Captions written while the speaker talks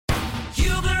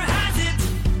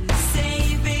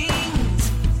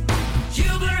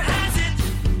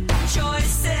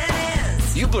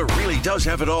does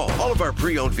have it all. All of our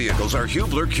pre-owned vehicles are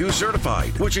Hubler Q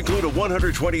certified, which include a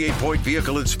 128-point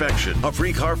vehicle inspection, a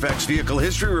free Carfax vehicle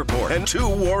history report, and 2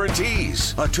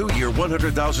 warranties. A 2-year,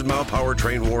 100,000-mile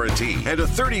powertrain warranty, and a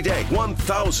 30-day,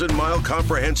 1,000-mile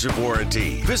comprehensive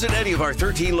warranty. Visit any of our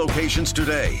 13 locations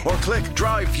today, or click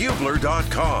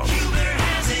drivehubler.com. Hubler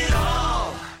has it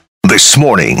all. This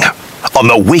morning on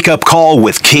the Wake Up Call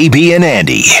with KB and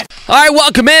Andy. All right,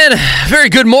 welcome in. Very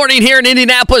good morning here in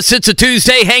Indianapolis. It's a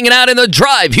Tuesday, hanging out in the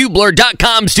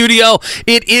drivehubler.com studio.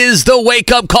 It is the Wake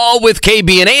Up Call with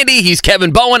KB and Andy. He's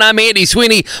Kevin Bowen. I'm Andy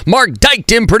Sweeney. Mark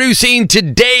Dykton producing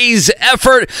today's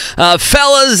effort.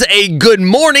 Fellas, a good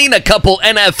morning. A couple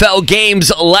NFL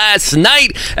games last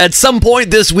night. At some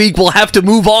point this week, we'll have to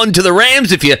move on to the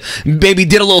Rams. If you maybe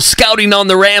did a little scouting on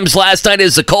the Rams last night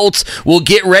as the Colts, we'll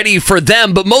get ready for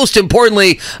them. But most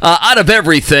importantly, out of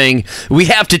everything, we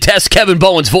have to test Kevin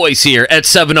Bowen's voice here at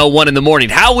 7:01 in the morning.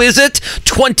 How is it?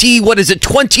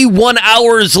 21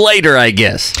 hours later, I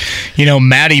guess. You know,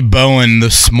 Maddie Bowen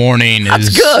this morning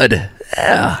That's good.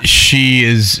 Yeah. She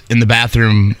is in the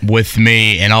bathroom with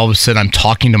me, and all of a sudden I'm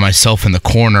talking to myself in the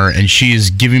corner, and she is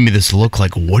giving me this look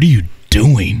like, what are you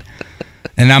doing?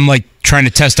 And I'm like, trying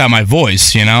to test out my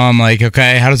voice, you know? I'm like,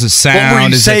 okay, how does it sound? What were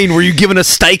you saying? Were you giving a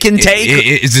Steichen take?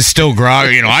 Is it still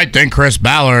grog? You know, I think Chris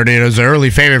Ballard is an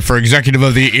early favorite for executive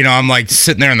of the, you know, I'm like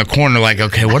sitting there in the corner like,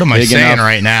 okay, what am I saying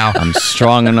right now? I'm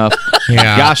strong enough.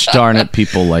 Yeah. Gosh darn it,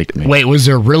 people like me. Wait, was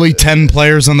there really 10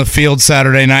 players on the field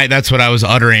Saturday night? That's what I was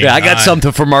uttering. Yeah, I got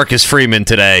something for Marcus Freeman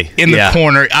today. In the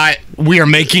corner. We are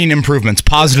making improvements,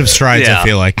 positive strides, I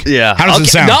feel like. Yeah. How does it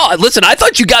sound? No, listen, I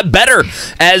thought you got better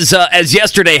as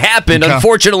yesterday happened. Okay.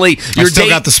 Unfortunately, I still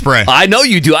got the spray. I know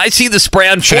you do. I see the spray.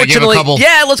 Unfortunately, should I give a couple?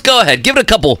 Yeah, let's go ahead. Give it a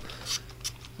couple.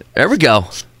 There we go.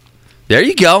 There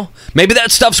you go. Maybe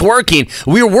that stuff's working.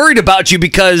 We were worried about you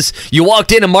because you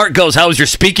walked in and Mark goes, how was your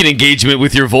speaking engagement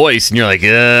with your voice? And you're like,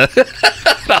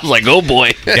 I was like, oh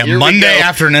boy. Yeah, Monday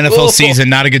after an NFL season,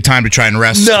 not a good time to try and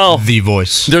rest the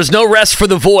voice. There's no rest for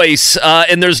the voice.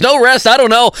 And there's no rest, I don't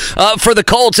know, for the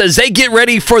Colts as they get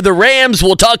ready for the Rams.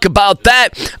 We'll talk about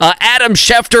that. Adam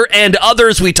Schefter and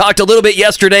others. We talked a little bit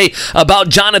yesterday about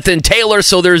Jonathan Taylor.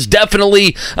 So there's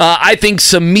definitely, I think,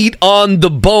 some meat on the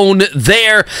bone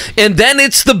there. And then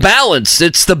it's the balance.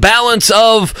 It's the balance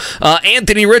of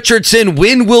Anthony Richardson.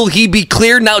 When will he be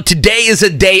cleared? Now, today is a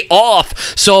day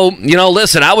off. So, you know,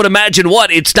 listen, I would imagine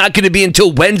it's not going to be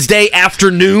until Wednesday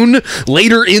afternoon,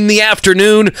 later in the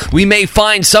afternoon. We may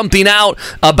find something out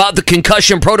about the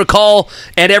concussion protocol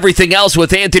and everything else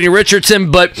with Anthony Richardson.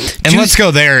 But let's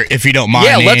go there if you don't mind.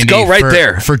 Yeah, let's go right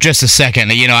there. For just a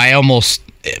second. You know, I almost,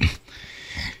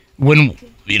 when,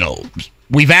 you know,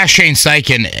 we've asked Shane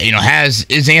Steichen, you know,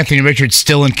 is Anthony Richardson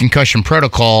still in concussion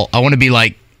protocol? I want to be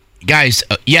like, guys,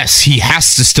 yes, he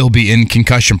has to still be in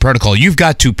concussion protocol. You've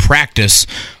got to practice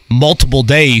multiple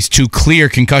days to clear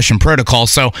concussion protocol.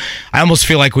 So I almost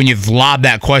feel like when you've lobbed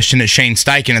that question at Shane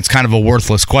Steichen, it's kind of a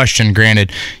worthless question.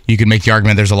 Granted, you could make the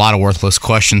argument there's a lot of worthless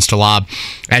questions to lob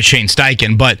at Shane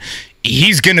Steichen, but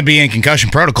he's going to be in concussion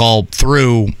protocol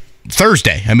through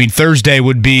Thursday. I mean, Thursday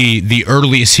would be the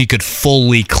earliest he could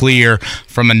fully clear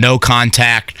from a no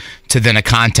contact to then a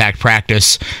contact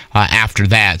practice after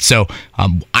that. So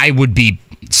I would be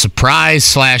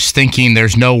surprised / thinking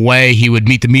there's no way he would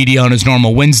meet the media on his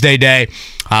normal Wednesday day.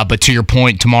 But to your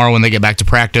point, tomorrow when they get back to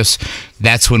practice,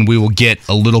 that's when we will get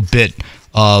a little bit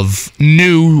of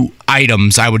new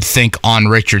items, I would think, on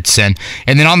Richardson.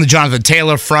 And then on the Jonathan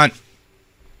Taylor front,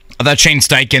 I thought Shane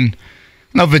Steichen,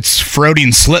 I don't know if it's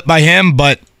Freudian slip by him,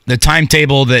 but the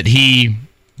timetable that he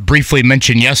briefly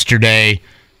mentioned yesterday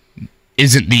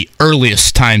isn't the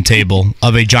earliest timetable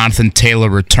of a Jonathan Taylor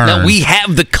return. Now, we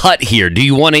have the cut here. Do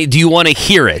you want to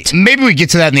hear it? Maybe we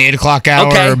get to that in the 8 o'clock hour,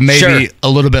 okay, maybe a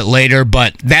little bit later,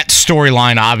 but that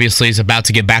storyline obviously is about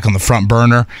to get back on the front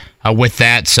burner with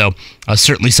that, so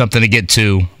certainly something to get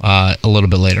to a little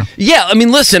bit later. Yeah, I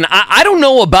mean, listen, I don't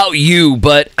know about you,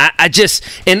 but I just,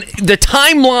 and the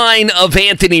timeline of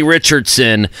Anthony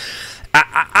Richardson,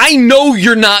 I know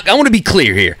you're not, I want to be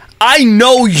clear here. I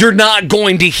know you're not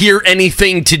going to hear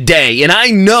anything today, and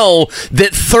I know that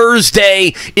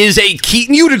Thursday is a key.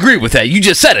 You'd agree with that. You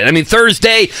just said it. I mean,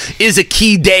 Thursday is a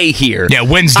key day here. Yeah,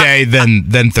 Wednesday, then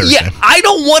Thursday. Yeah, I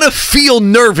don't want to feel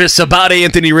nervous about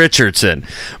Anthony Richardson,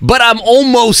 but I'm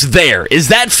almost there. Is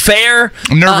that fair?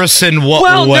 Nervous in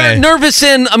what way? Nervous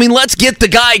in, I mean, let's get the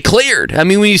guy cleared. I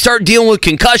mean, when you start dealing with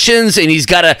concussions and he's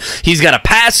got to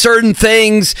pass certain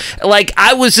things, like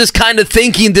I was just kind of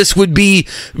thinking this would be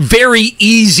very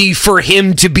easy for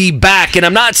him to be back. And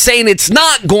I'm not saying it's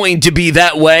not going to be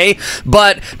that way,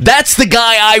 but that's the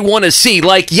guy I want to see.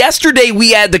 Like yesterday,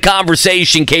 we had the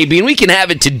conversation, KB, and we can have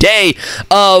it today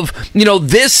of,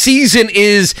 this season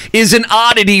is an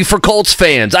oddity for Colts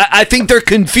fans. I think they're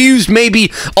confused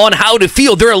maybe on how to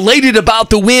feel. They're elated about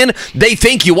the win. They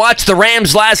think you watched the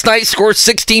Rams last night, score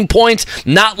 16 points,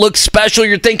 not look special.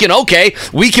 You're thinking, okay,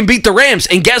 we can beat the Rams.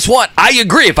 And guess what? I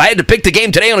agree. If I had to pick the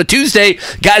game today on a Tuesday,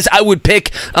 guys, I would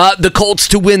pick the Colts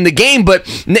to win the game. But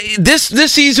this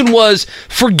season was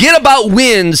forget about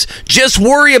wins, just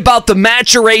worry about the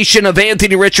maturation of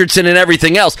Anthony Richardson and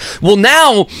everything else. Well,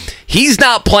 now he's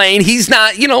not playing. He's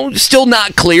not, still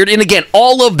not cleared. And again,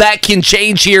 all of that can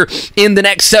change here in the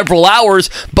next several hours,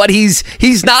 but he's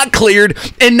not cleared.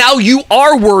 And now you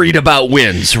are worried about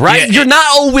wins, right? Yeah, You're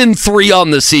not 0-3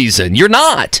 on the season. You're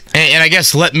not. And I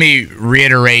guess let me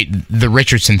reiterate the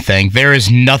Richardson thing. There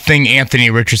is nothing Anthony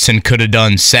Richardson could have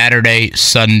done Saturday,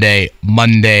 Sunday,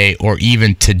 Monday, or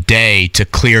even today to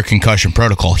clear concussion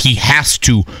protocol. He has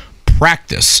to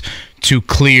practice to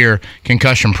clear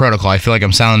concussion protocol. I feel like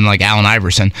I'm sounding like Allen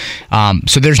Iverson.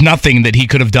 So there's nothing that he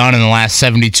could have done in the last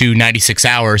 72, 96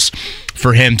 hours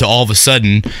for him to all of a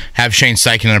sudden have Shane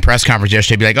Steichen in a press conference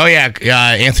yesterday be like, oh yeah,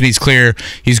 Anthony's clear,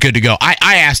 he's good to go. I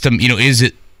asked him, is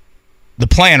it the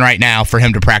plan right now for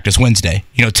him to practice Wednesday?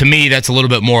 To me, that's a little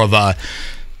bit more of a,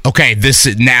 okay, this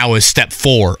now is step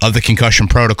 4 of the concussion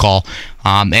protocol.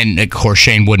 And, of course,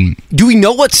 Shane wouldn't. Do we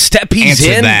know what step he's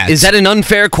in? That. Is that an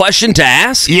unfair question to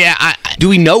ask? Yeah. Do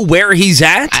we know where he's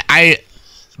at?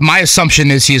 My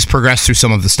assumption is he has progressed through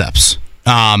some of the steps.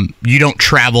 You don't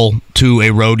travel to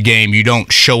a road game. You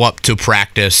don't show up to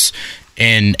practice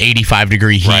in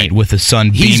 85-degree heat with the sun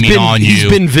beaming on you. He's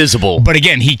been visible. But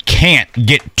again, he can't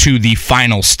get to the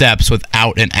final steps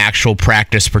without an actual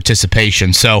practice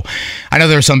participation. So I know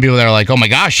there are some people that are like, oh my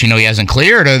gosh, he hasn't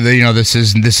cleared. This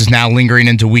is now lingering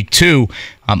into week 2.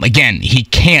 Again, he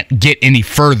can't get any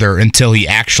further until he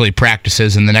actually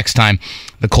practices, and the next time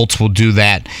the Colts will do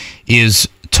that is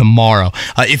tomorrow.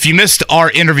 If you missed our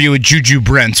interview with Juju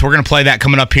Brents, we're going to play that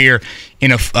coming up here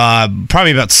in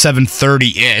probably about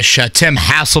 7:30-ish. Tim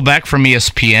Hasselbeck from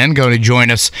ESPN going to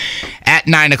join us at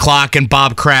 9 o'clock, and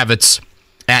Bob Kravitz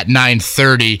at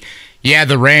 9:30. Yeah,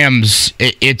 the Rams,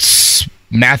 it's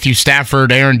Matthew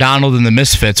Stafford, Aaron Donald, and the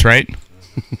Misfits, right?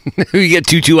 You get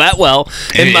Tutu Atwell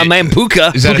and my man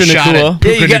Puka. Is that Puka a shot Nacua. at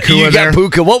Puka Nacua you there? got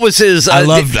Puka. What was his? I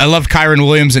love Kyron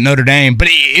Williams at Notre Dame, but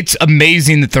it's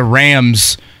amazing that the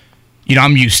Rams.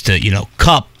 I'm used to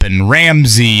Kupp and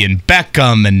Ramsey and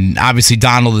Beckham and obviously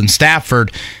Donald and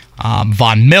Stafford,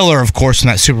 Von Miller, of course, in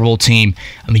that Super Bowl team.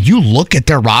 I mean, you look at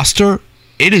their roster.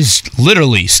 It is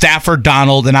literally Stafford,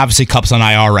 Donald, and obviously Kupp's on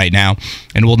IR right now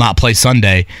and will not play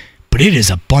Sunday. But it is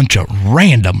a bunch of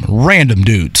random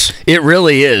dudes. It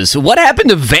really is. What happened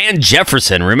to Van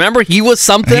Jefferson? Remember, he was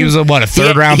something. He was a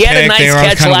third-round pick? He had a nice they were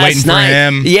catch kind of last waiting night. for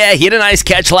him. Yeah, he had a nice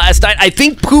catch last night. I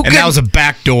think Puka. And that was a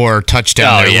backdoor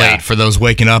touchdown late for those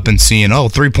waking up and seeing,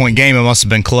 3-point game, it must have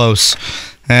been close.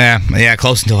 Yeah,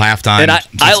 close until halftime. And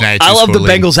I love the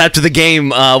Bengals after the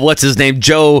game. What's his name?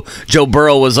 Joe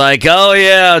Burrow was like, "Oh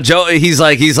yeah, Joe." He's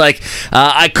like,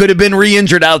 I could have been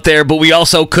re-injured out there, but we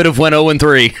also could have went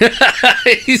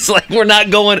 0-3. He's like, we're not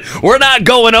going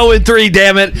 0-3.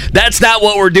 Damn it, that's not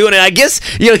what we're doing. And I guess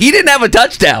he didn't have a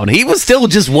touchdown. He was still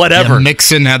just whatever. Yeah,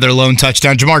 Mixon had their lone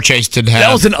touchdown. Jamar Chase did have.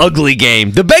 That was an ugly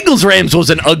game. The Bengals Rams was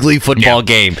an ugly football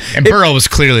game. And Burrow was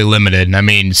clearly limited. I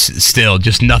mean, still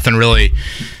just nothing really.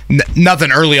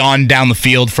 Nothing early on down the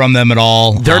field from them at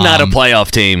all. They're not a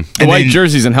playoff team. The white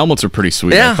jerseys and helmets are pretty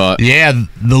sweet, I thought. Yeah,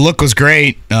 the look was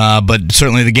great, but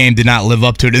certainly the game did not live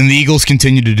up to it. And the Eagles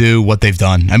continue to do what they've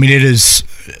done. I mean, it is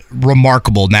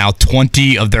remarkable now.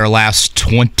 20 of their last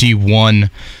 21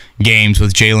 games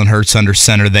with Jalen Hurts under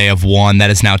center, they have won. That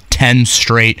is now 10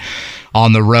 straight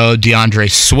on the road. DeAndre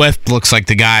Swift looks like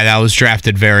the guy that was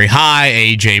drafted very high.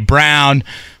 A.J. Brown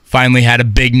finally had a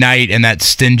big night, and that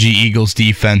stingy Eagles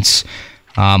defense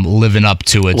living up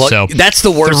to it. Well, so that's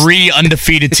the worst. 3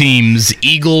 undefeated teams,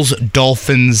 Eagles,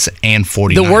 Dolphins, and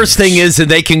 49ers. The worst thing is that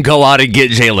they can go out and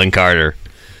get Jalen Carter.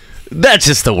 That's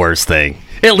just the worst thing.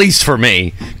 At least for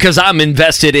me, because I'm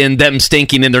invested in them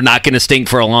stinking, and they're not going to stink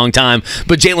for a long time.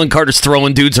 But Jalen Carter's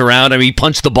throwing dudes around. I mean, he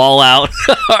punched the ball out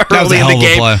early in the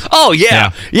game. Oh,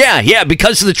 yeah.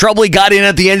 Because of the trouble he got in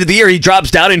at the end of the year, he drops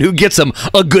down, and who gets him?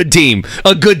 A good team.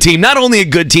 Not only a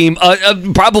good team,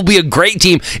 probably a great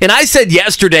team. And I said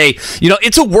yesterday,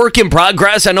 it's a work in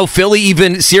progress. I know Philly,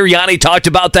 even Sirianni talked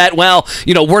about that. Well,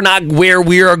 we're not where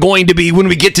we are going to be when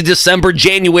we get to December,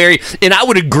 January. And I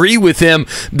would agree with him.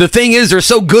 The thing is, there's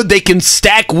so good they can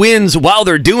stack wins while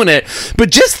they're doing it.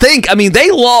 But just think, I mean,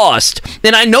 they lost,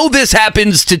 and I know this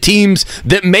happens to teams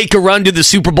that make a run to the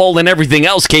Super Bowl and everything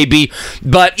else, KB,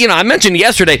 but, I mentioned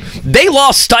yesterday, they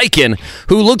lost Steichen,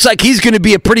 who looks like he's going to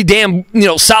be a pretty damn,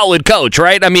 solid coach,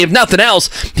 right? I mean, if nothing else,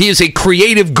 he is a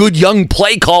creative, good young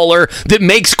play caller that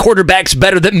makes quarterbacks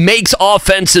better, that makes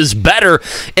offenses better.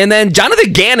 And then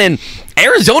Jonathan Gannon,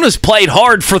 Arizona's played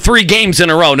hard for 3 games in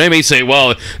a row. They may say,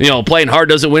 well, playing hard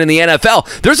doesn't win in the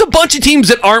NFL. There's a bunch of teams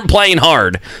that aren't playing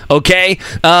hard, okay?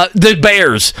 The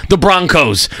Bears, the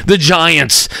Broncos, the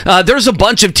Giants. There's a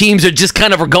bunch of teams that just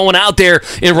kind of are going out there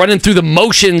and running through the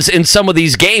motions in some of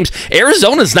these games.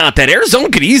 Arizona's not that. Arizona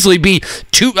could easily be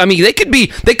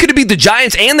they could have beat the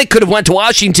Giants, and they could have went to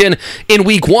Washington in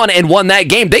week 1 and won that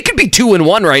game. They could be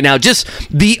 2-1 right now. Just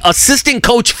the assistant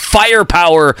coach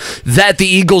firepower that the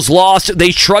Eagles lost.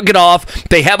 They shrug it off.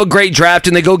 They have a great draft,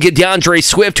 and they go get DeAndre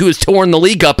Swift, who has torn the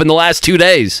league up in the last 2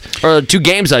 days, or 2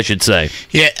 games, I should say.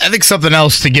 Yeah, I think something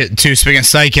else to get to, speaking of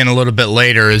Steichen a little bit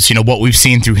later, is what we've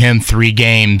seen through him 3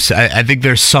 games. I think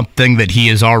there's something that he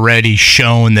has already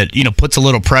shown that puts a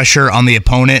little pressure on the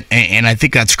opponent, and I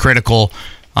think that's critical.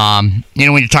 When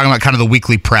you're talking about kind of the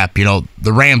weekly prep,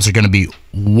 the Rams are going to be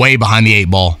way behind the 8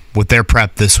 ball with their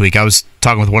prep this week. I was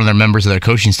talking with one of their members of their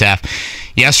coaching staff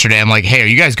yesterday. I'm like, hey, are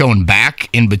you guys going back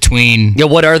in between? Yeah,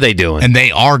 what are they doing? And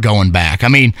they are going back. I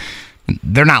mean,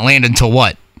 they're not landing until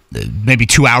what? Maybe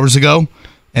 2 hours ago?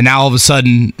 And now all of a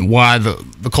sudden, while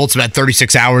the Colts have had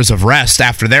 36 hours of rest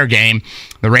after their game,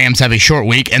 the Rams have a short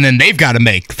week, and then they've got to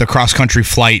make the cross-country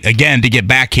flight again to get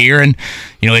back here. And,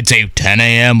 it's a 10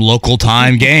 a.m. local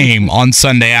time game on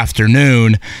Sunday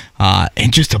afternoon.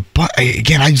 And just,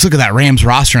 again, I just look at that Rams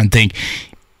roster and think,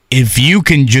 if you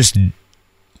can just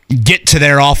get to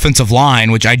their offensive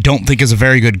line, which I don't think is a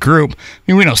very good group. I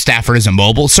mean, we know Stafford isn't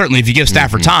mobile. Certainly, if you give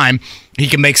Stafford time, he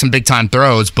can make some big-time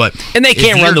throws. And they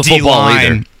can't run the football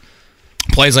either.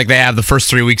 Plays like they have the first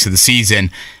 3 weeks of the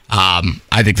season,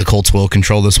 I think the Colts will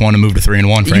control this one and move to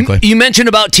 3-1, frankly. You mentioned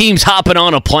about teams hopping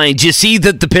on a plane. Did you see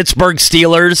that the Pittsburgh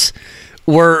Steelers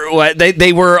were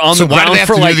they were on the ground for So why do they have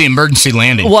to do the emergency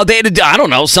landing? Well, they had to, I don't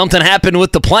know, something happened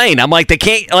with the plane. I'm like, they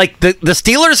can't, like, the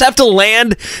Steelers have to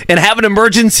land and have an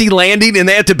emergency landing, and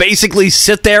they have to basically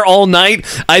sit there all night,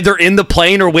 either in the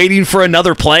plane or waiting for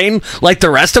another plane, like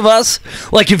the rest of us.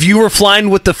 Like, if you were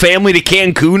flying with the family to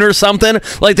Cancun or something,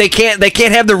 like, they can't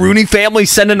have the Rooney family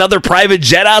send another private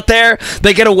jet out there.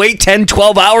 They got to wait 10,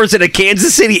 12 hours at a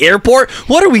Kansas City airport.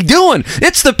 What are we doing?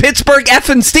 It's the Pittsburgh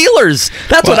effing Steelers.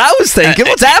 That's what I was thinking.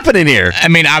 What's happening here? I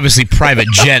mean, obviously, private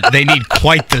jet. They need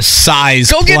quite the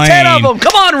size. Go get 10 of them.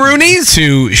 Come on, Roonies.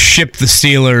 To ship the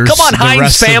Steelers. Come on,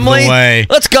 Heinz family.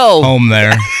 Let's go home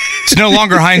there. It's no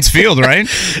longer Heinz Field, right?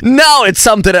 No, it's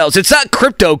something else. It's not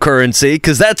cryptocurrency,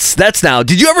 because that's now.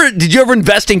 Did you ever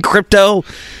invest in crypto?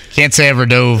 Can't say I ever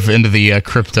dove into the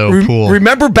crypto pool.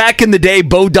 Remember back in the day,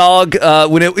 Bodog,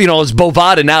 when it was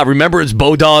Bovada now. Remember it's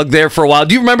Bodog there for a while.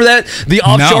 Do you remember that? The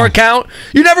offshore account?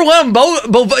 You never went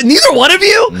on neither one of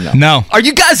you? No. Are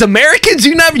you guys Americans?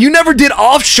 You never did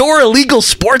offshore illegal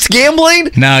sports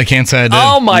gambling? No, I can't say I did.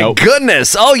 Oh, my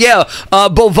goodness. Oh, yeah.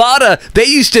 Bovada, they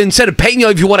used to, instead of paying you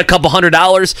if you want a couple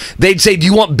 $100, they'd say, do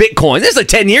you want Bitcoin? This is like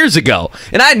 10 years ago.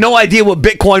 And I had no idea what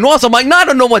Bitcoin was. I'm like, no, I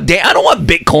don't want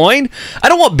Bitcoin. I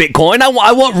don't want Bitcoin. I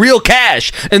want real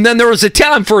cash. And then there was a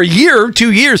time for a year or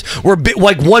 2 years where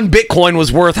like one Bitcoin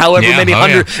was worth however many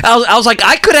hundred. Yeah. I was like,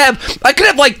 I could have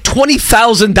like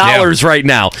 $20,000 right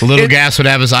now. Little Gas would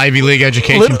have his Ivy League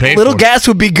education paid for. Little Gas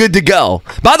would be good to go.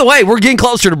 By the way, we're getting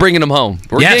closer to bringing him home.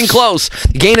 We're getting close.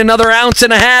 Gain another ounce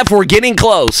and a half. We're getting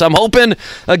close. I'm hoping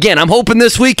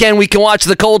this weekend we can watch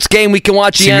the Colts game. We can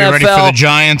watch the NFL. Ready for the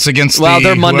Giants against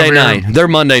they're Monday night. They're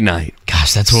Monday night.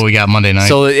 Gosh, that's what we got Monday night.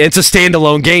 So it's a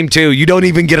standalone game, too. You don't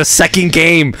even get a second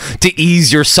game to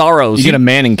ease your sorrows. You get a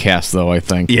Manning cast, though, I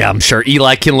think. Yeah, I'm sure.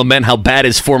 Eli can lament how bad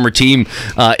his former team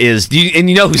is. And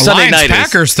you know who Sunday night is?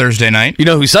 Packers Thursday night. You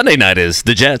know who Sunday night is?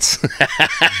 The Jets.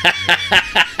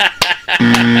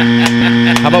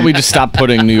 How about we just stop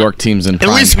putting New York teams in prime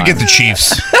At least we time? get the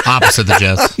Chiefs opposite the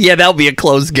Jets. Yeah, that'll be a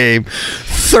close game.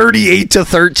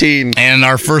 38-13. And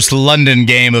our first London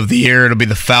game of the year, it'll be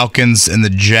the Falcons and the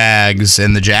Jags.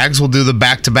 And the Jags will do the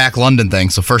back-to-back London thing.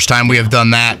 So first time we have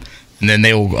done that. And then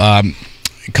they will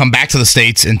come back to the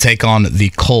States and take on the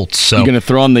Colts. So you going to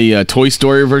throw on the Toy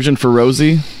Story version for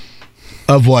Rosie?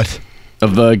 Of what?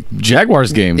 Of the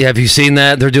Jaguars game. Yeah, have you seen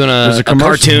that? They're doing a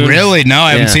cartoon. Really? No,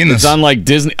 I haven't seen this. It's on like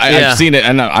Disney. I've seen it,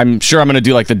 and I'm sure I'm going to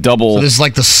do like the double. So this is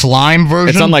like the slime version?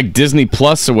 It's on like Disney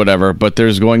Plus or whatever, but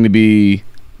there's going to be...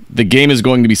 The game is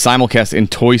going to be simulcast in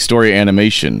Toy Story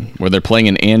animation, where they're playing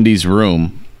in Andy's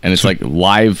room, and it's like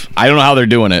live. I don't know how they're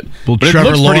doing it. Will but Trevor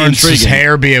it looks pretty Lawrence's intriguing.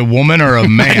 hair be a woman or a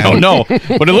man? I don't know,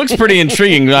 but it looks pretty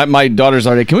intriguing. My daughter's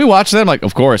already, can we watch that? I'm like,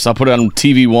 of course. I'll put it on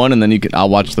TV One, and then I'll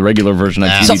watch the regular version on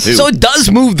TV Two. So it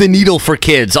does move the needle for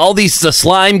kids. All the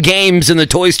slime games and the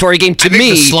Toy Story game, to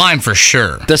me. The slime for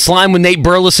sure. The slime when Nate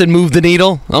Burleson moved the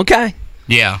needle? Okay.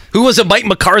 Yeah. Who was it? Mike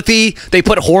McCarthy? They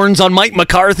put horns on Mike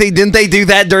McCarthy. Didn't they do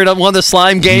that during one of the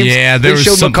slime games? Yeah, there was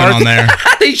something McCarthy. on there.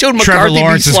 They showed McCarthy Trevor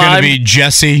Lawrence be is going to be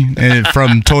Jesse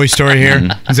from Toy Story here.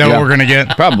 Is that what we're going to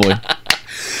get? Probably.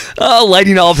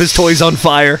 Lighting all of his toys on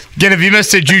fire. Again, if you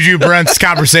missed it, Juju Brent's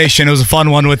conversation, it was a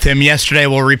fun one with him yesterday.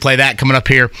 We'll replay that coming up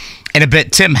here in a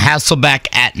bit. Tim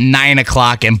Hasselbeck at 9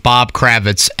 o'clock and Bob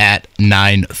Kravitz at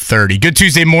 9:30. Good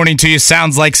Tuesday morning to you.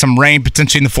 Sounds like some rain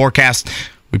potentially in the forecast.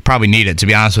 We probably need it, to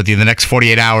be honest with you, the next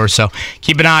 48 hours. So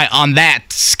keep an eye on that.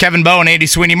 It's Kevin Bowen, Andy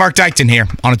Sweeney, Mark Dykton here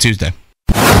on a Tuesday.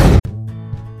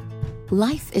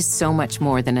 Life is so much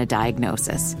more than a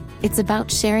diagnosis. It's about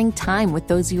sharing time with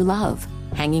those you love,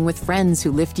 hanging with friends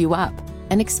who lift you up,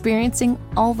 and experiencing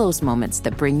all those moments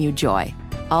that bring you joy.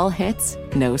 All hits,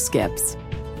 no skips.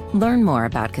 Learn more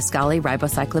about Kisqali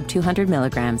Ribociclib 200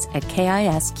 milligrams at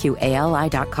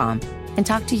KISQALI.com and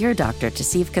talk to your doctor to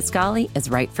see if Kisqali is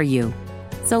right for you.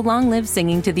 So long live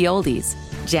singing to the oldies,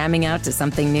 jamming out to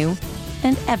something new,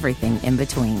 and everything in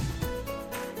between.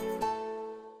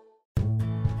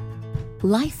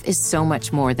 Life is so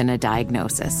much more than a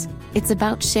diagnosis. It's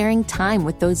about sharing time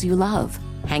with those you love,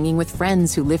 hanging with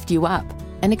friends who lift you up,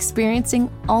 and experiencing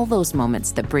all those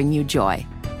moments that bring you joy.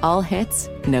 All hits,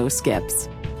 no skips.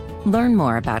 Learn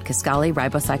more about Kisqali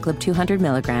Ribociclib 200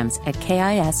 milligrams at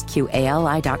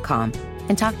KISQALI.com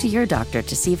and talk to your doctor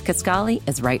to see if Kisqali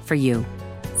is right for you.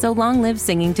 So long live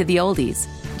singing to the oldies,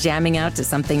 jamming out to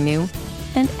something new,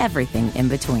 and everything in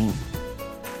between.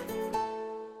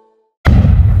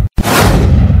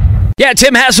 Yeah,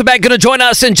 Tim Hasselbeck going to join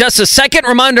us in just a second.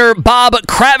 Reminder, Bob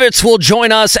Kravitz will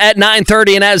join us at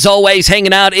 9:30, and as always,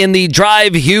 hanging out in the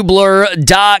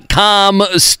DriveHubler.com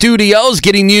studios,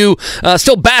 getting you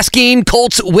still basking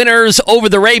Colts winners over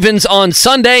the Ravens on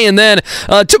Sunday, and then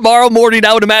tomorrow morning,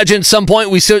 I would imagine at some point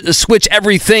we switch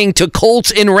everything to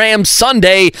Colts and Rams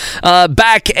Sunday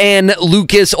back in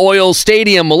Lucas Oil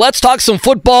Stadium. Well, let's talk some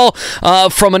football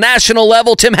from a national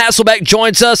level. Tim Hasselbeck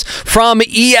joins us from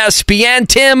ESPN.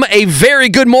 Tim, a very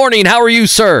good morning. How are you,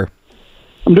 sir?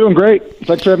 I'm doing great.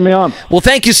 Thanks for having me on. Well,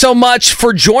 thank you so much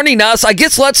for joining us. I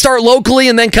guess let's start locally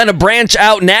and then kind of branch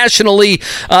out nationally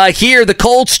here. The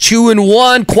Colts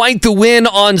 2-1, quite the win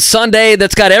on Sunday.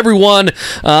 That's got everyone,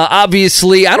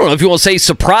 obviously, I don't know if you want to say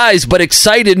surprised, but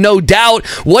excited, no doubt.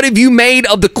 What have you made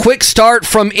of the quick start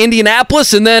from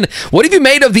Indianapolis? And then what have you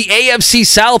made of the AFC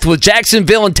South with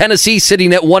Jacksonville and Tennessee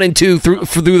sitting at 1-2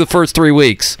 through the first 3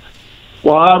 weeks?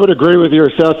 Well, I would agree with your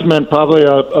assessment. Probably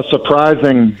a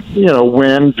surprising,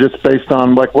 win just based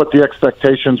on like what the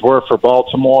expectations were for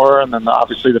Baltimore, and then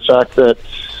obviously the fact that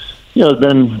there's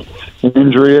been an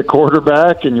injury at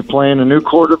quarterback, and you're playing a new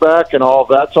quarterback, and all of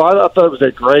that. So I thought it was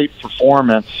a great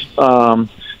performance.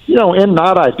 In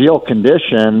not ideal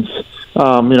conditions,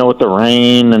 with the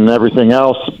rain and everything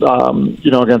else,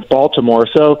 against Baltimore.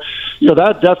 So,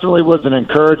 that definitely was an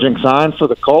encouraging sign for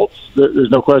the Colts. There's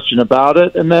no question about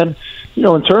it. And then,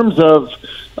 in terms of,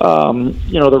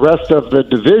 the rest of the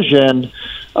division,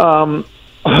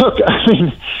 look, I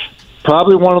mean,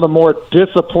 probably one of the more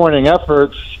disappointing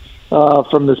efforts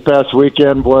from this past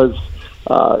weekend was,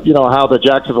 how the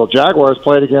Jacksonville Jaguars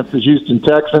played against the Houston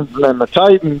Texans, and then the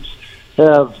Titans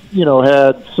have,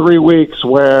 had 3 weeks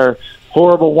where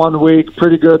horrible one week,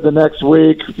 pretty good the next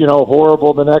week,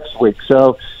 horrible the next week.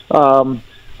 So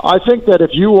I think that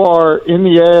if you are in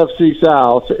the AFC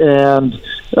South and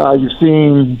you've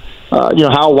seen,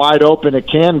 how wide open it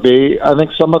can be, I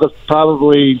think some of the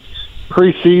probably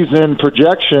preseason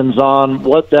projections on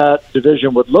what that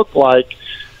division would look like,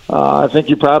 I think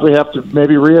you probably have to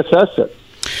maybe reassess it.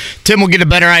 Tim, we'll get a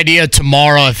better idea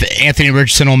tomorrow if Anthony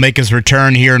Richardson will make his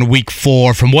return here in Week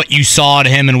 4 from what you saw to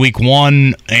him in Week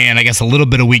 1 and I guess a little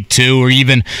bit of Week 2, or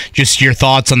even just your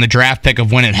thoughts on the draft pick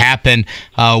of when it happened.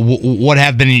 What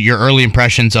have been your early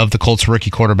impressions of the Colts rookie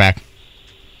quarterback?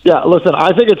 Yeah, listen,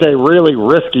 I think it's a really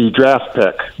risky draft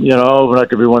pick. I'm not going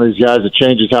to be one of these guys that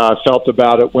changes how I felt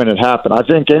about it when it happened. I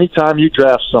think anytime you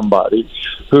draft somebody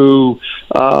who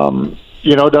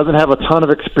doesn't have a ton of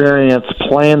experience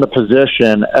playing the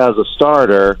position as a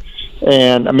starter.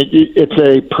 And, I mean, it's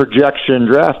a projection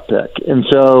draft pick. And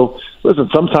so, listen,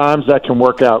 sometimes that can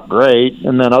work out great,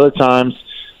 and then other times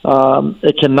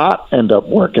it cannot end up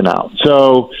working out.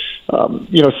 So,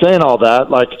 saying all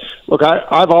that, like, look,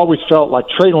 I've always felt like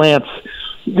Trey Lance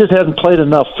he just hasn't played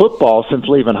enough football since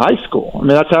leaving high school. I mean,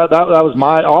 that's how that was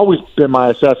always been my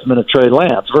assessment of Trey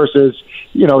Lance versus,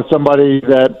 somebody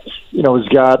that, has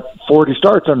got 40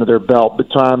 starts under their belt by the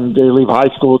time they leave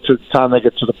high school to the time they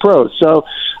get to the pros. So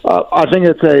I think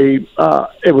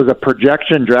it was a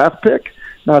projection draft pick.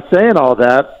 Now, saying all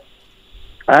that,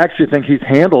 I actually think he's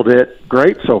handled it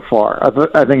great so far.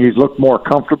 I think he's looked more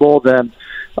comfortable than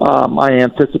I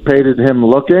anticipated him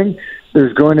looking.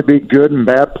 There's going to be good and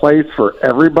bad plays for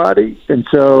everybody. And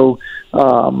so,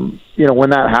 when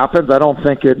that happens, I don't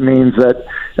think it means that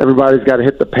everybody's got to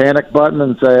hit the panic button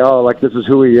and say, this is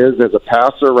who he is as a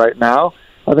passer right now.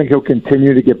 I think he'll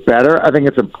continue to get better. I think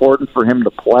it's important for him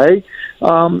to play.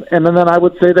 And then I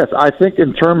would say this. I think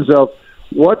in terms of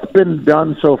what's been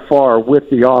done so far with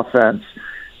the offense,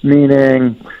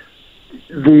 meaning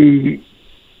the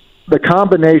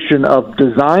combination of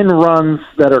design runs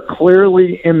that are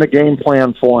clearly in the game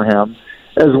plan for him,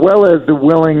 as well as the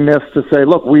willingness to say,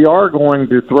 look, we are going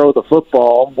to throw the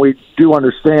football. We do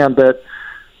understand that,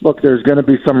 look, there's going to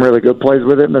be some really good plays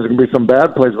with it and there's going to be some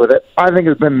bad plays with it. I think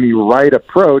it's been the right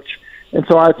approach. And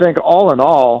so I think all in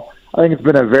all, I think it's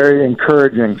been a very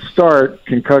encouraging start,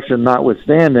 concussion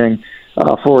notwithstanding,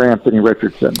 for Anthony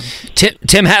Richardson.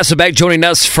 Tim Hasselbeck joining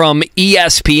us from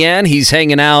ESPN. He's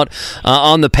hanging out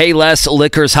on the Payless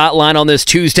Liquors hotline on this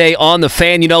Tuesday on the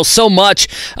Fan. So much.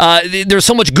 There's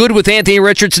so much good with Anthony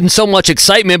Richardson, so much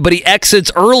excitement, but he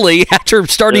exits early after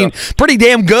starting pretty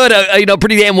damn good,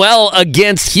 pretty damn well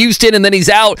against Houston, and then he's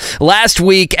out last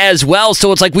week as well.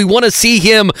 So it's like we want to see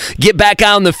him get back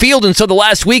out on the field, and so the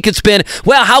last week it's been,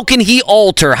 well, how can he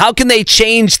alter? How can they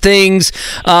change things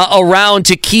around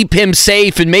to keep him safe?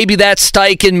 And maybe that's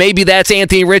Steichen, maybe that's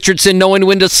Anthony Richardson knowing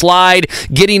when to slide,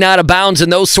 getting out of bounds,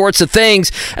 and those sorts of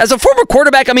things. As a former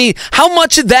quarterback, I mean, how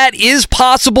much of that is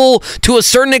possible? To a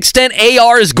certain extent,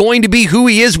 AR is going to be who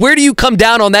he is. Where do you come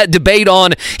down on that debate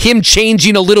on him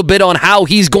changing a little bit on how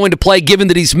he's going to play, given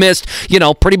that he's missed,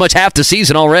 pretty much half the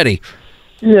season already?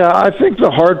 Yeah, I think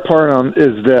the hard part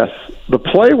is this. The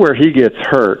play where he gets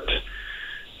hurt,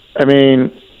 I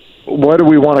mean, what do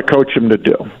we want to coach him to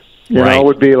do? It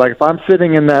would be like if I'm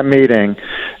sitting in that meeting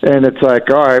and it's like,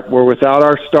 all right, we're without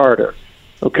our starter.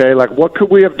 Okay, like what could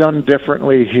we have done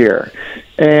differently here?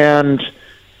 And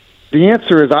the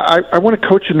answer is I want to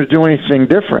coach him to do anything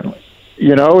differently.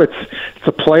 It's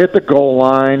a play at the goal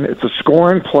line. It's a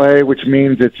scoring play, which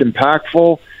means it's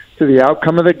impactful to the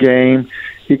outcome of the game.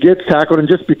 He gets tackled, and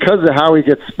just because of how he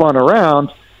gets spun around,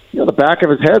 the back of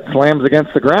his head slams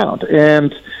against the ground.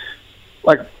 And,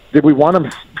 did we want him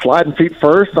sliding feet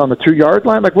first on the 2-yard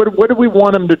line? What do we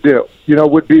want him to do?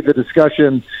 Would be the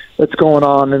discussion that's going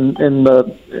on in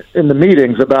the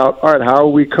meetings about, all right, how are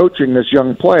we coaching this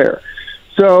young player?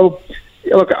 So,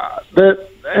 look,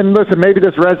 and listen, maybe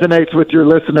this resonates with your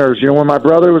listeners. When my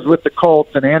brother was with the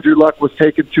Colts and Andrew Luck was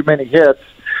taking too many hits,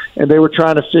 and they were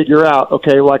trying to figure out,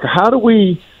 okay, how do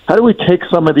we take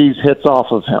some of these hits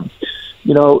off of him?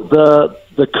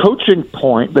 The coaching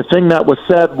point, the thing that was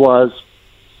said was,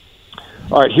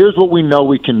 all right, here's what we know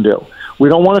we can do. We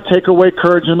don't want to take away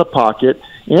courage in the pocket.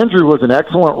 Andrew was an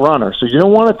excellent runner, so you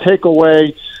don't want to take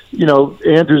away,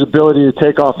 Andrew's ability to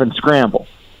take off and scramble.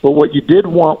 But what you did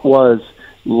want was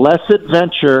less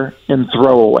adventure in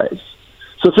throwaways.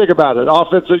 So think about it.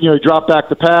 Offensive, you drop back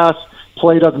the pass,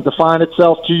 play doesn't define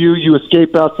itself to you, you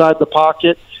escape outside the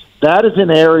pocket. That is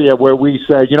an area where we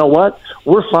say, you know what,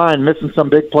 we're fine missing some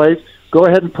big plays. Go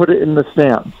ahead and put it in the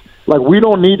stands. We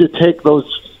don't need to take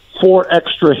those 4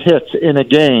 extra hits in a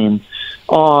game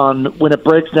on when it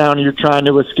breaks down and you're trying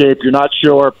to escape, you're not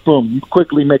sure, boom, you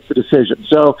quickly make the decision.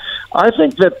 So I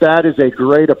think that is a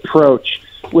great approach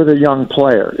with a young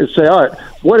player, is say, all right,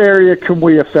 what area can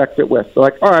we affect it with? All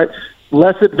right,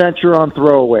 less adventure on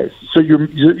throwaways. So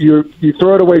you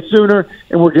throw it away sooner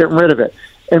and we're getting rid of it.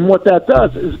 And what that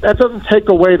does is that doesn't take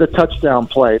away the touchdown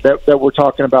play that we're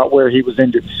talking about where he was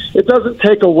injured. It doesn't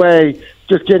take away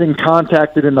just getting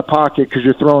contacted in the pocket because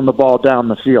you're throwing the ball down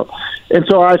the field. And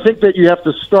so I think that you have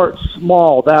to start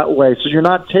small that way so you're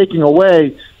not taking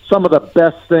away some of the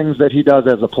best things that he does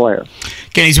as a player.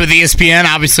 Again, he's with ESPN,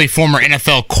 obviously former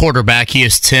NFL quarterback. He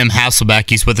is Tim Hasselbeck.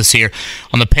 He's with us here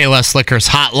on the Payless Liquors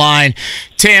hotline.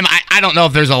 Tim, I don't know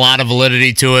if there's a lot of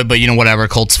validity to it, but, whatever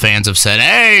Colts fans have said,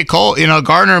 hey, Colt,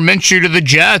 Gardner Minshew to the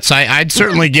Jets. I'd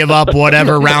certainly give up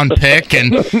whatever round pick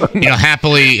and,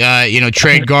 happily,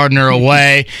 trade Gardner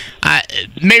away.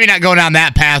 Maybe not going down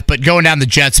that path, but going down the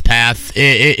Jets path.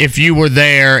 If you were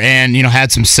there and,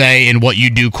 had some say in what you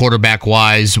do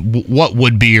quarterback-wise, what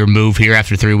would be your move here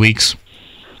after 3 weeks?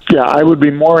 Yeah, I would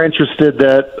be more interested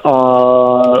that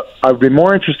I would be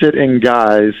more interested in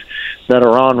guys that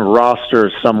are on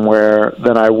rosters somewhere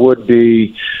than I would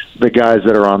be the guys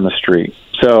that are on the street.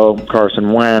 So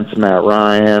Carson Wentz, Matt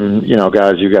Ryan,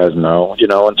 guys you guys know,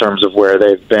 in terms of where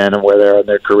they've been and where they're in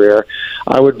their career.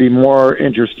 I would be more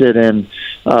interested in,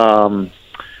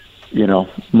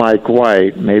 Mike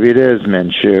White. Maybe it is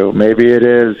Minshew. Maybe it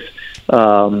is,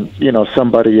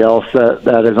 somebody else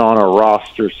that is on a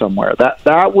roster somewhere.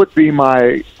 That would be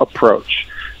my approach.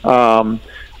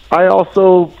 I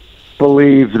also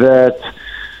believe that,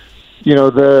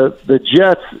 the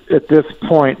Jets at this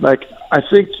point, I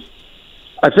think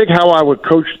how I would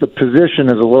coach the position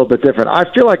is a little bit different.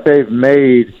 I feel like they've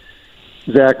made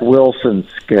Zach Wilson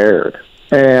scared.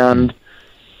 And,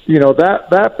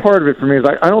 that part of it for me is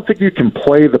I don't think you can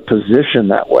play the position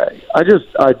that way. I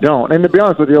don't. And to be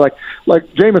honest with you, like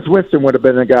Jameis Winston would have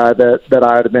been a guy that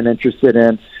I would have been interested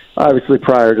in, obviously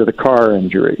prior to the Carr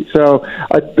injury. So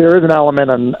there is an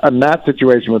element on that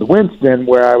situation with Winston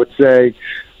where I would say,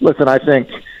 listen, I think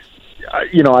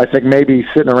maybe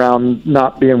sitting around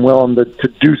not being willing to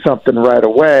do something right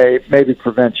away maybe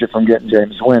prevents you from getting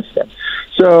James Winston.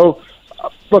 So,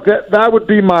 look, that would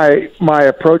be my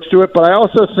approach to it. But I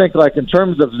also think, in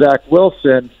terms of Zach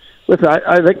Wilson, listen,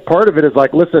 I think part of it is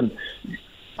listen,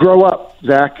 grow up,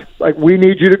 Zach. We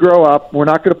need you to grow up. We're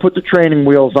not going to put the training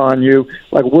wheels on you.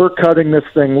 We're cutting this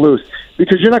thing loose.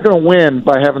 Because you're not going to win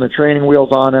by having the training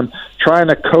wheels on him, trying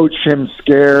to coach him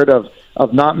scared of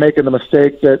not making the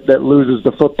mistake that loses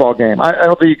the football game. I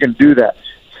don't think you can do that. It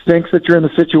stinks that you're in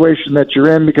the situation that you're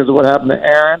in because of what happened to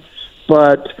Aaron,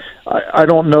 but I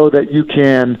don't know that you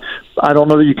can. I don't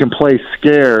know that you can play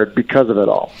scared because of it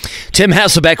all. Tim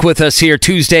Hasselbeck with us here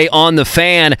Tuesday on The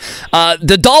Fan.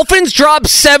 The Dolphins dropped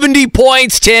 70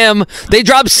 points, Tim. They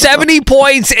dropped 70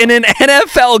 points in an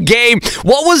NFL game.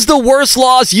 What was the worst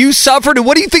loss you suffered, and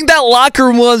what do you think that locker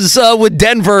room was with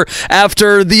Denver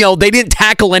after they didn't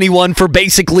tackle anyone for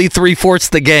basically 3/4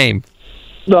 the game?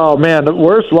 Oh, man, the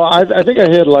worst loss. I think I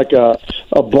hit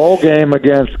a bowl game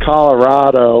against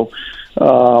Colorado.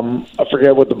 I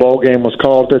forget what the bowl game was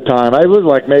called at the time. It was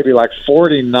maybe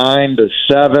 49-7 or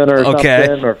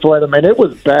something. Or I mean, it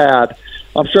was bad.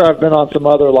 I'm sure I've been on some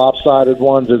other lopsided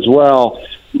ones as well.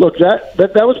 Look, that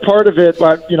was part of it.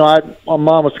 But I'm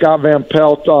on with Scott Van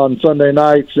Pelt on Sunday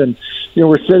nights, and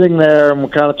we're sitting there and we're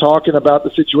kind of talking about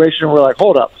the situation. And we're like,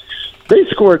 hold up, they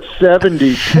scored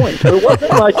 70 points. It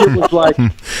wasn't like it was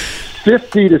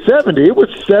 50-70. It was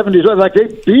 70. It was they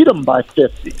beat them by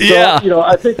 50. Yeah. So,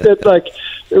 I think that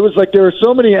it was there were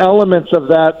so many elements of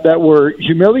that were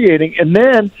humiliating. And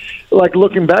then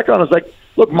looking back on it, it's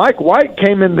look, Mike White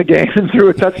came in the game and threw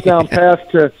a touchdown pass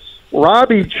to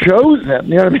Robbie Chosen.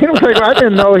 You know what I mean? It was I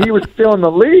didn't know he was still in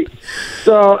the league.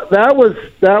 So that was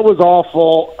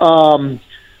awful.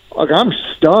 I'm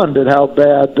stunned at how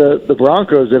bad the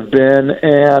Broncos have been,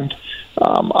 and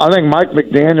I think Mike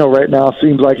McDaniel right now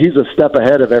seems like he's a step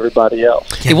ahead of everybody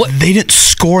else. Yeah, they didn't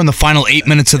score in the final 8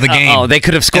 minutes of the game. They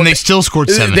could have scored. And they still scored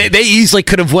 70. They easily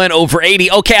could have went over 80.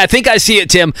 Okay, I think I see it,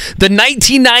 Tim. The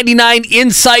 1999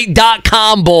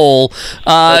 Insight.com Bowl.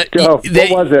 Let's go.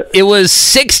 What was it? It was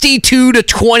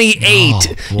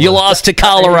 62-28. You lost to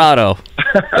Colorado.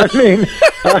 I mean,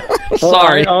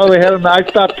 sorry. I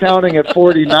stopped counting at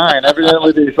 49.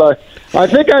 Evidently, I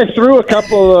think I threw a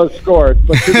couple of those scores,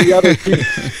 but to the other team.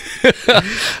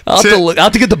 I'll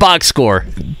have to get the box score.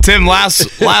 Tim,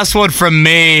 last one from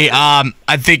me.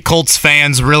 I think Colts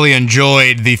fans really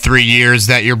enjoyed the 3 years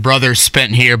that your brother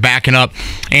spent here backing up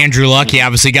Andrew Luck. He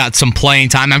obviously got some playing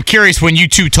time. I'm curious, when you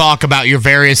two talk about your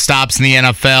various stops in the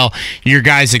NFL, your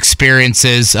guys'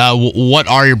 experiences, what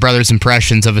are your brother's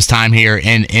impressions of his time here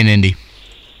in Indy?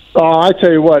 Oh, I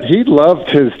tell you what, he loved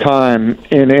his time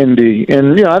in Indy.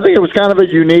 And, I think it was kind of a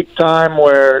unique time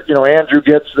where, Andrew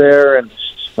gets there and,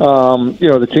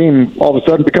 the team all of a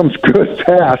sudden becomes good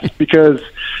fast because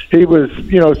he was,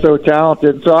 so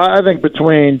talented. So I think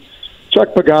between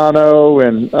Chuck Pagano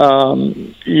and,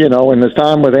 and his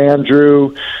time with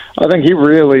Andrew, I think he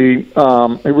really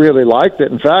liked it.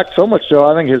 In fact, so much so,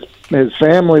 I think his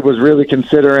family was really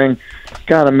considering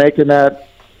kind of making that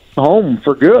home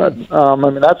for good.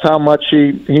 That's how much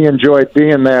he enjoyed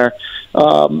being there.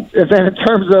 And then in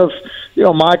terms of,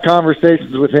 my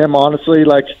conversations with him, honestly,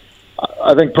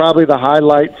 I think probably the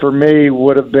highlight for me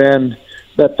would have been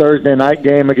that Thursday night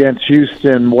game against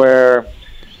Houston where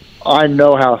I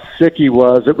know how sick he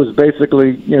was. It was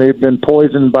basically, he'd been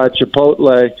poisoned by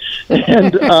Chipotle.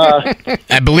 And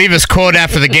I believe his quote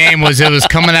after the game was, it was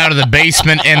coming out of the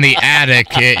basement and the attic.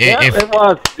 It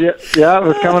was. Yeah, it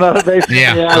was coming out of the basement.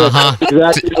 Yeah,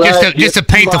 Exactly right. Just to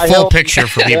paint the full picture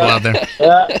for people out there.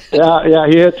 Yeah.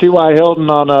 He hit T.Y.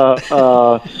 Hilton on a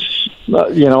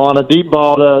on a deep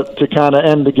ball to kind of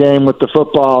end the game with the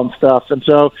football and stuff. And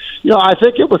so, I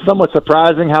think it was somewhat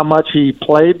surprising how much he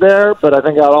played there, but I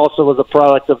think that also was a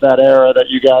product of that era that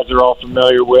you guys are all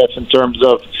familiar with in terms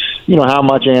of, how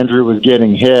much Andrew was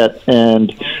getting hit.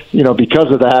 And, because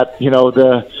of that,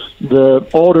 the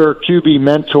older QB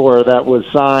mentor that was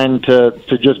signed to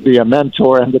just be a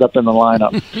mentor ended up in the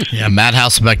lineup. Yeah, Matt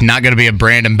Hasselbeck not going to be a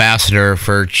brand ambassador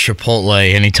for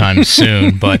Chipotle anytime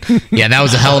soon. But, yeah, that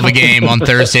was a hell of a game on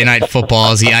Thursday Night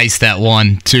Football as he iced that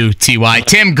one to T.Y.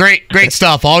 Tim, great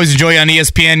stuff. Always enjoy you on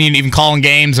ESPN. You even calling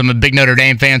games. I'm a big Notre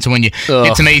Dame fan, so when you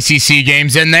get some ACC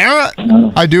games in there,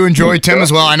 I do enjoy Tim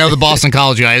as well. I know the Boston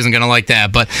College guy isn't going to like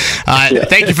that. But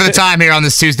thank you for the time here on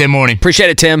this Tuesday morning. Appreciate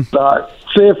it, Tim.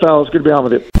 See you, fellas. Good to be on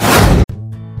with you.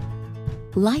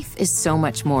 Life is so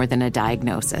much more than a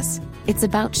diagnosis. It's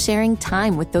about sharing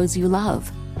time with those you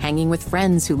love, hanging with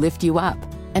friends who lift you up,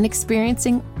 and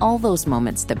experiencing all those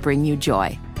moments that bring you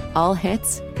joy. All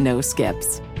hits, no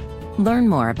skips. Learn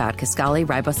more about Kisqali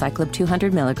Ribociclib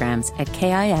 200 milligrams at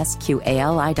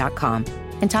KISQALI.com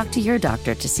and talk to your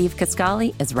doctor to see if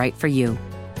Kisqali is right for you.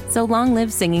 So long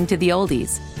live singing to the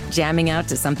oldies, jamming out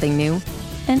to something new,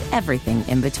 and everything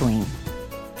in between.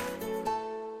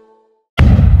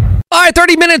 All right,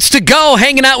 30 minutes to go,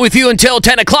 hanging out with you until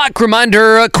 10 o'clock.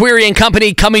 Reminder, Query and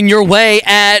Company coming your way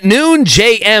at noon,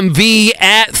 JMV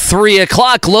at 3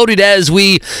 o'clock. Loaded as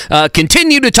we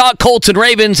continue to talk Colts and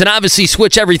Ravens and obviously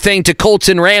switch everything to Colts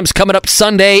and Rams coming up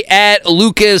Sunday at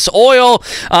Lucas Oil.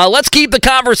 Let's keep the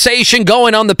conversation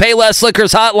going on the Payless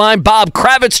Liquors hotline. Bob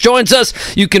Kravitz joins us.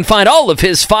 You can find all of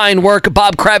his fine work,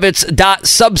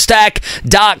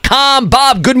 bobkravitz.substack.com.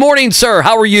 Bob, good morning, sir.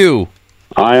 How are you?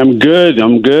 I am good.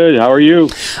 How are you?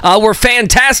 We're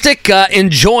fantastic.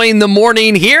 Enjoying the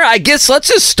morning here. I guess let's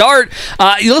just start.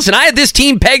 Listen, I had this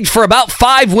team pegged for about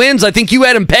 5 wins. I think you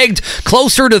had them pegged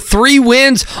closer to 3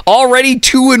 wins. Already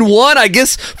 2-1. I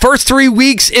guess first 3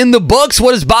 weeks in the books.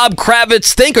 What does Bob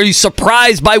Kravitz think? Are you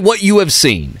surprised by what you have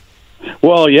seen?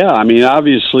 Well, yeah. I mean,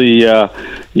 obviously,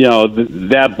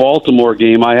 that Baltimore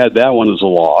game, I had that one as a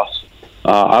loss.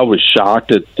 I was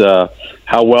shocked at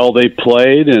how well they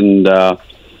played, and I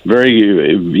was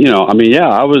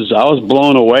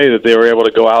blown away that they were able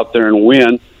to go out there and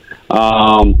win.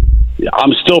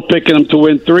 I'm still picking them to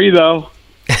win 3, though.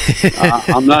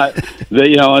 I'm not,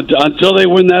 until they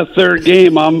win that third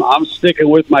game, I'm sticking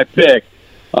with my pick.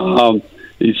 I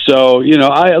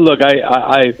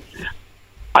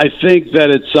think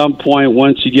that at some point,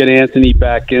 once you get Anthony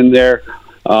back in there,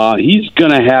 he's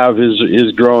going to have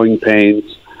his growing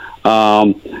pains.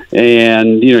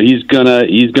 He's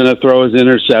gonna throw his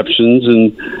interceptions,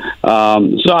 and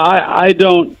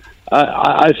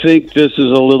I think this is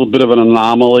a little bit of an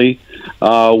anomaly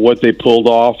what they pulled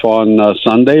off on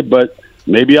Sunday, but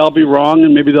maybe I'll be wrong,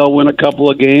 and maybe they'll win a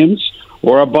couple of games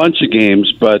or a bunch of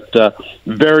games, but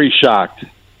very shocked.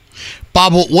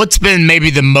 Bob, what's been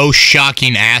maybe the most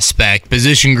shocking aspect,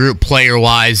 position group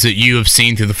player-wise, that you have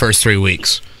seen through the first 3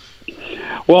 weeks?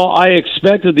 Well, I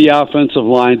expected the offensive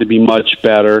line to be much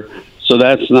better, so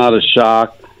that's not a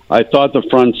shock. I thought the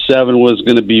front seven was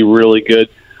going to be really good.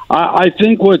 I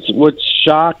think what's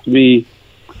shocked me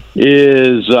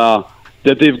is that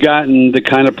they've gotten the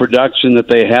kind of production that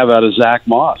they have out of Zach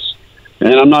Moss.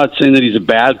 And I'm not saying that he's a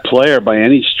bad player by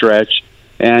any stretch,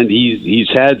 and he's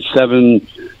had 7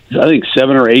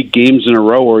 or 8 games in a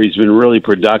row where he's been really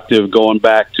productive going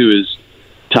back to his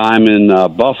time in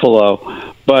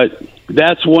Buffalo. But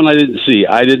that's one I didn't see.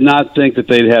 I did not think that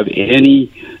they'd have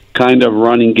any kind of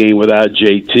running game without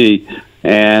JT.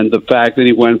 And the fact that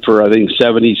he went for, I think,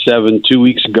 77 2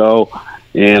 weeks ago,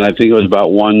 and I think it was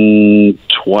about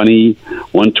 120,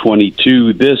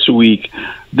 122 this week,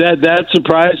 that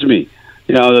surprised me.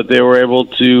 That they were able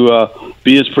to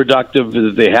be as productive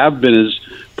as they have been,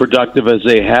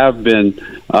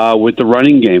 with the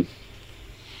running game.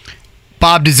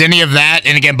 Bob, does any of that,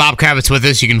 and again, Bob Kravitz with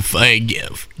us, you can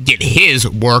get his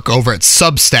work over at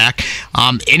Substack.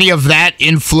 Any of that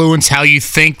influence how you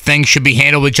think things should be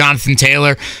handled with Jonathan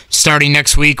Taylor starting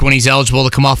next week when he's eligible to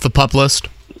come off the PUP list?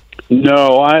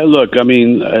 No,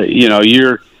 you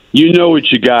know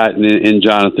what you got in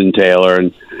Jonathan Taylor,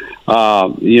 and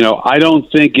I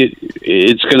don't think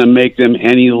it's going to make them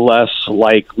any less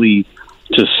likely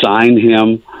to sign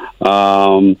him.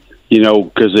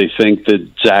 Because they think that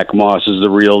Zach Moss is the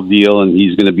real deal and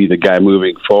he's going to be the guy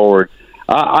moving forward.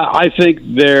 I think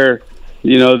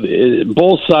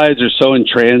both sides are so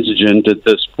intransigent at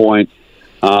this point.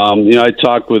 I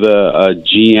talked with a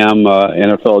GM,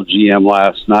 NFL GM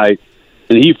last night,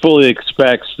 and he fully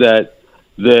expects that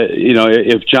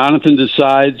if Jonathan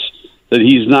decides that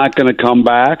he's not going to come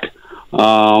back,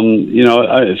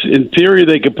 In theory,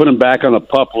 they could put him back on the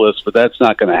PUP list, but that's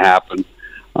not going to happen.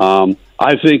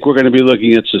 I think we're going to be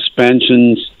looking at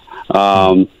suspensions.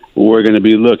 We're going to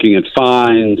be looking at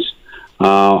fines.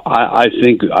 I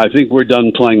think we're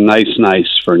done playing nice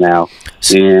for now,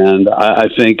 and I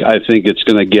think it's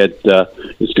going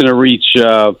to reach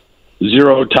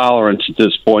zero tolerance at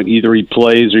this point. Either he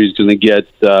plays or he's going to get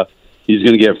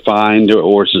fined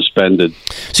or suspended.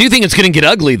 So you think it's going to get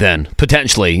ugly then,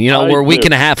 potentially? We're a week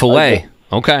and a half away.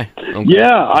 Okay.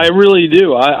 Yeah, I really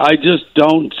do. I just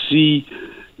don't see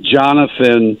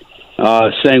Jonathan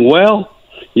saying, well,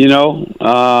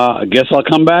 I guess I'll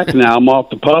come back now. I'm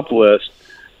off the PUP list.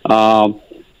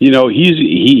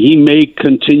 He may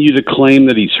continue to claim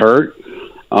that he's hurt.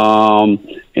 But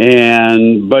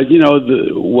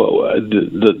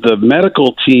the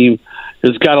medical team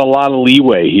has got a lot of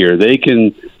leeway here. They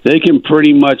can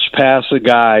pretty much pass a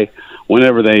guy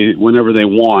whenever they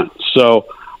want. So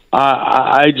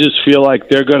I just feel like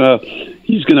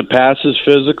he's gonna pass his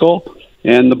physical,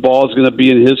 and the ball is going to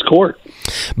be in his court.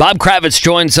 Bob Kravitz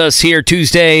joins us here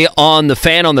Tuesday on The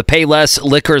Fan on the Payless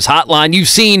Liquors hotline. You've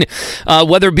seen,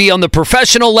 whether it be on the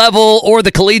professional level or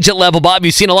the collegiate level, Bob,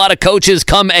 you've seen a lot of coaches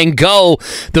come and go.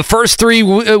 The first 3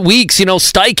 weeks,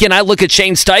 Steichen, I look at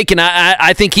Shane Steichen,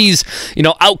 I think he's,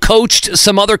 outcoached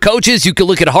some other coaches. You could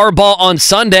look at Harbaugh on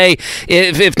Sunday.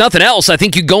 If nothing else, I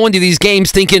think you go into these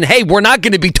games thinking, hey, we're not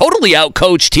going to be totally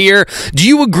outcoached here. Do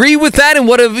you agree with that? And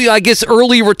what have,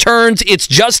 early returns? It's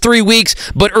just 3 weeks,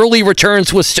 but early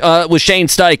returns with Shane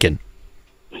Steichen.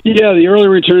 Yeah, the early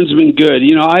returns have been good.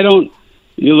 He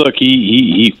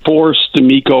forced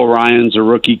D'Amico Ryans, a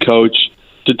rookie coach,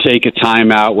 to take a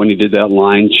timeout when he did that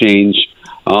line change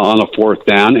on a 4th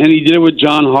down, and he did it with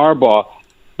John Harbaugh.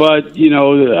 But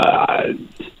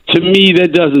to me,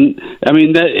 that doesn't.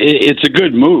 It's a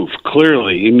good move.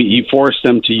 Clearly, he forced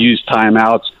them to use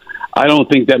timeouts. I don't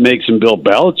think that makes him Bill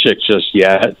Belichick just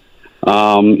yet.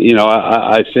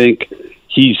 I think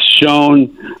he's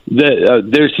shown that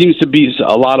there seems to be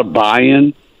a lot of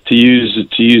buy-in, to use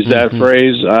that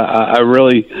phrase. I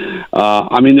really,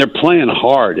 they're playing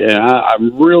hard, and I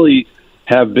really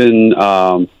have been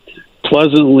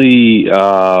pleasantly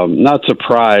not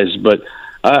surprised, but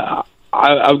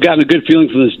I've gotten a good feeling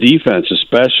from this defense,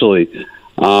 especially.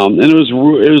 And it was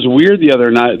weird the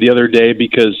other day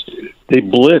because they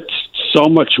blitzed so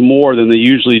much more than they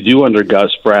usually do under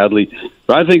Gus Bradley.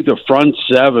 But I think the front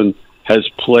 7 has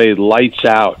played lights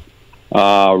out.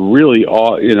 Really,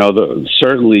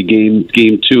 certainly game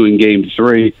 2 and game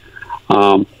 3.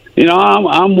 I'm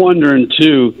wondering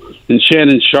too. And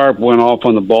Shannon Sharp went off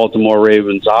on the Baltimore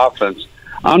Ravens offense.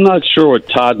 I'm not sure what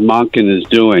Todd Monken is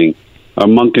doing.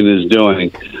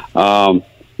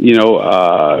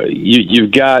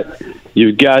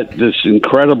 You've got this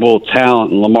incredible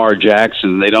talent in Lamar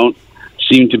Jackson. They don't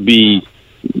seem to be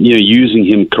using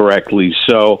him correctly.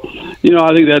 So,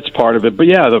 I think that's part of it. But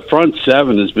yeah, the front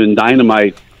 7 has been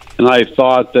dynamite, and I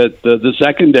thought that the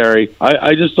secondary,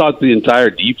 I just thought the entire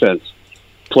defense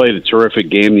played a terrific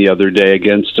game the other day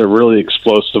against a really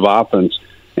explosive offense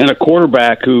and a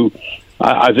quarterback who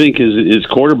I think his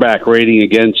quarterback rating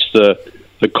against the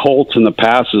Colts in the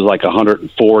past is like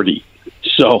 140.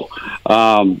 So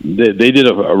they did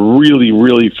a really,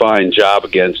 really fine job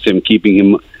against him, keeping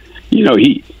him.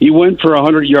 He went for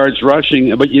 100 yards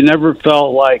rushing, but you never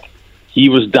felt like he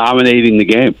was dominating the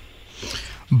game.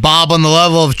 Bob, on the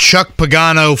level of Chuck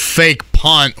Pagano fake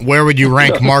punt, where would you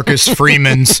rank Marcus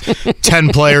Freeman's 10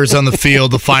 players on the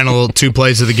field, the final 2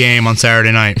 plays of the game on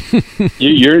Saturday night?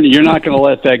 You're not going to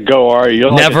let that go, are you?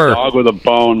 You're never. Like a dog with a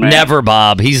bone, man. Never,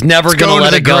 Bob. He's never going to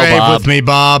let it go, Bob. With me,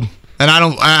 Bob. And I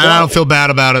don't feel bad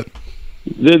about it.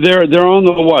 They're on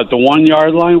the 1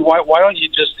 yard line. Why don't you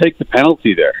just take the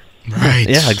penalty there? Right.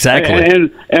 Yeah, exactly.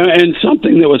 And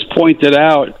something that was pointed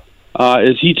out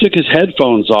is he took his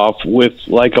headphones off with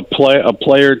like a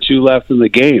play or 2 left in the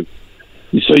game.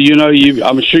 So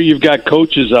I'm sure you've got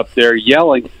coaches up there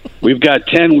yelling, "We've got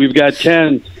 10, we've got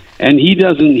 10." And he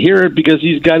doesn't hear it because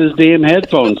he's got his damn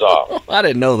headphones off. I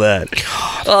didn't know that.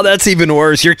 Oh, that's even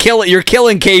worse. You're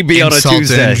killing KB on a Tuesday.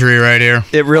 Insult to injury right here.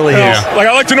 It really is.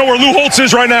 I'd like to know where Lou Holtz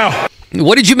is right now.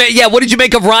 What did you make? Yeah, what did you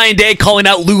make of Ryan Day calling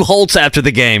out Lou Holtz after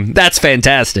the game? That's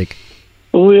fantastic.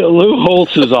 Lou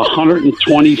Holtz is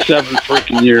 127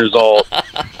 freaking years old.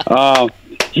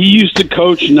 He used to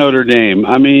coach Notre Dame.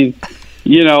 What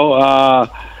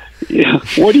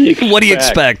do you expect? What do you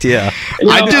expect? Yeah.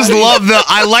 I just love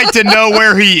I like to know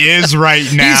where he is right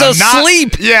now. He's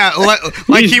asleep.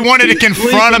 Like he wanted to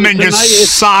confront him and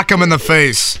just sock him in the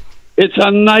face. It's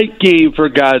a night game, for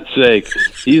God's sake.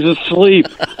 He's asleep.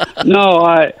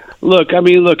 No, look,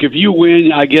 if you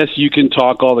win, I guess you can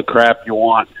talk all the crap you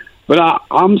want. But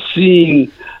I'm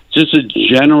seeing just a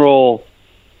general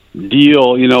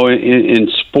deal,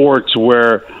 in sports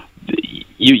where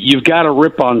you've got to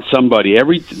rip on somebody.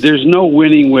 There's no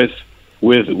winning with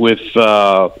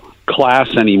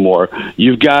class anymore.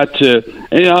 You've got to,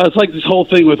 it's like this whole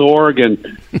thing with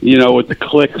Oregon, with the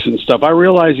clicks and stuff. I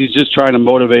realize he's just trying to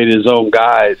motivate his own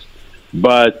guys,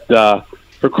 but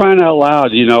for crying out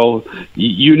loud,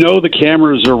 the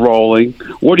cameras are rolling.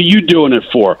 What are you doing it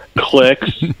for?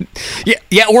 Clicks.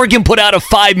 Yeah. Oregon put out a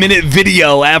 5-minute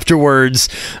video afterwards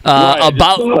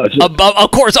about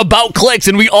clicks,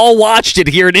 and we all watched it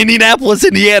here in Indianapolis,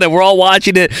 Indiana. We're all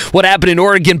watching it. What happened in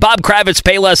Oregon? Bob Kravitz,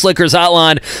 Payless Liquors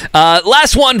Hotline.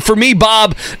 Last one for me,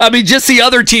 Bob. Just the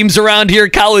other teams around here,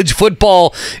 college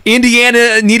football.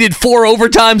 Indiana needed 4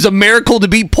 overtimes, a miracle to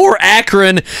beat poor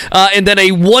Akron, and then a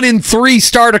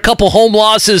 1-3 start, a couple home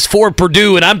losses for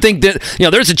Purdue, and I'm thinking that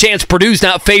there's a chance Purdue's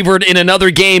not favored in another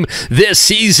game this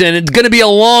season. It's going to be a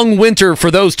long winter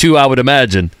for those two, I would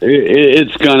imagine.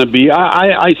 It's going to be.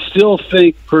 I still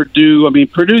think Purdue.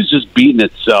 Purdue's just beating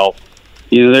itself.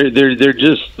 They're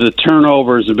just, the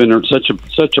turnovers have been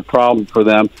such a problem for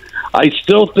them. I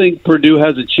still think Purdue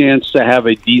has a chance to have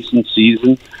a decent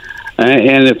season,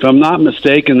 and if I'm not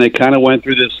mistaken, they kind of went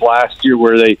through this last year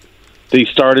where they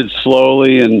started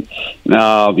slowly and,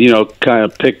 kind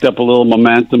of picked up a little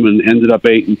momentum and ended up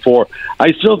 8-4.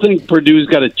 I still think Purdue's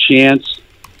got a chance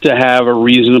to have a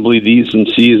reasonably decent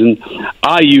season.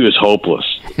 IU is hopeless.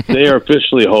 They are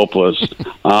officially hopeless. To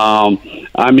have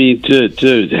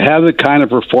the kind of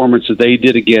performance that they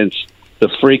did against the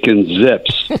freaking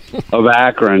Zips of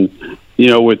Akron,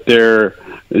 with their...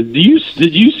 Did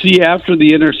you see after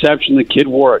the interception the kid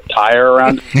wore a tire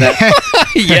around his neck?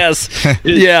 Yes.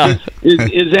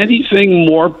 Is anything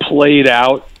more played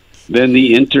out than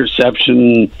the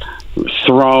interception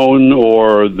thrown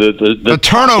or the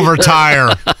turnover tire?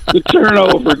 The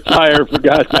turnover tire, for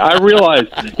God's sake. I realize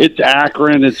it's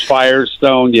Akron, it's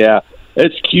Firestone. Yeah,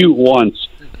 it's cute once.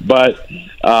 But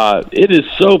it is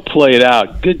so played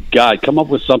out. Good God, come up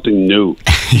with something new.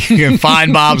 You can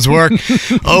find Bob's work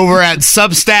over at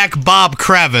Substack. Bob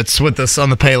Kravitz with us on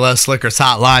the Payless Liquors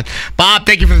Hotline. Bob,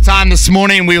 thank you for the time this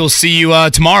morning. We will see you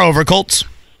tomorrow over at Colts.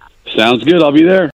 Sounds good. I'll be there.